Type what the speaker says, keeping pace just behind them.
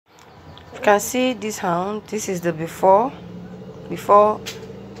You can see this hand. This is the before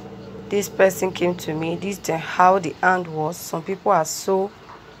this person came to me. This is how the hand was. Some people are so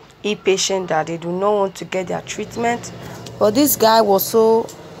impatient that they do not want to get their treatment, but this guy was so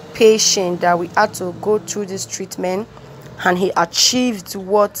patient that we had to go through this treatment, and he achieved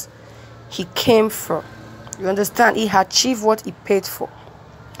what he came for. You understand? He achieved what he paid for.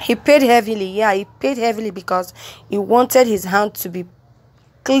 He paid heavily. Yeah, he paid heavily because he wanted his hand to be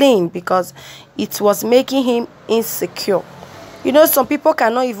clean, because it was making him insecure. You know, some people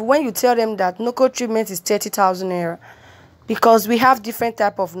cannot, even when you tell them that knuckle treatment is 30,000 naira, because we have different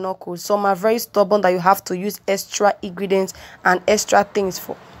type of knuckles. Some are very stubborn that you have to use extra ingredients and extra things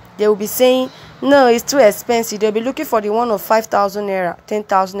for. They will be saying, no, it's too expensive. They'll be looking for the one of 5,000 naira,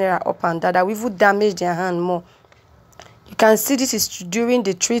 10,000 naira up and down, that will even damage their hand more. You can see this is during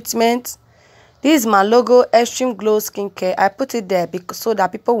the treatment. This is my logo, Extreme Glow Skincare. I put it there because so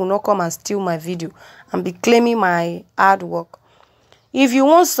that people will not come and steal my video and be claiming my hard work. If you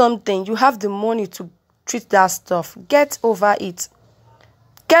want something, you have the money to treat that stuff. Get over it.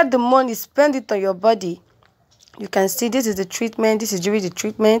 Get the money, spend it on your body. You can see this is the treatment. This is during the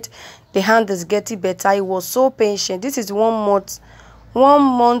treatment. The hand is getting better. It was so patient. This is 1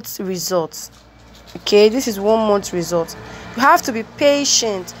 month results. Okay, this is 1 month result. You have to be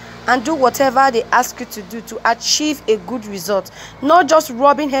patient and do whatever they ask you to do to achieve a good result. Not just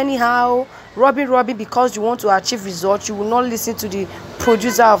rubbing anyhow, rubbing because you want to achieve results. You will not listen to the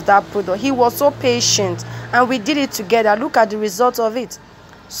producer of that product. He was so patient and we did it together. Look at the result of it.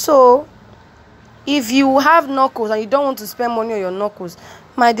 So if you have knuckles and you don't want to spend money on your knuckles,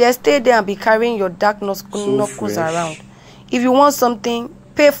 my dear, stay there and be carrying your dark knuckles around. If you want something,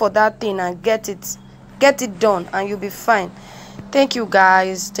 pay for that thing and get it done, and you'll be fine. Thank you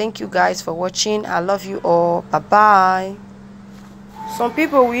guys for watching. I love you all. Bye bye. Some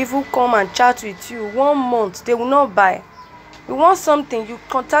people will even come and chat with you 1 month, they will not buy. You want something, you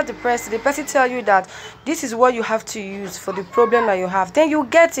contact the person tell you that this is what you have to use for the problem that you have, then you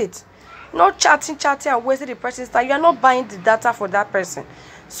get it. Not chatting and wasting the person's time. You are not buying the data for that person.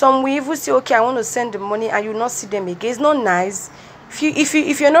 Some will even say, okay, I want to send the money, and you will not see them again. It's not nice.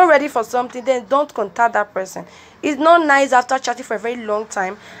 If you're not ready for something, then don't contact that person. It's not nice after chatting for a very long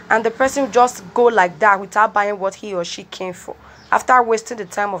time and the person just go like that without buying what he or she came for, after wasting the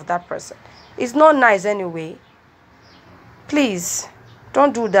time of that person. It's not nice anyway. Please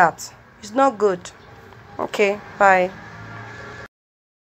don't do that. It's not good. Okay, bye.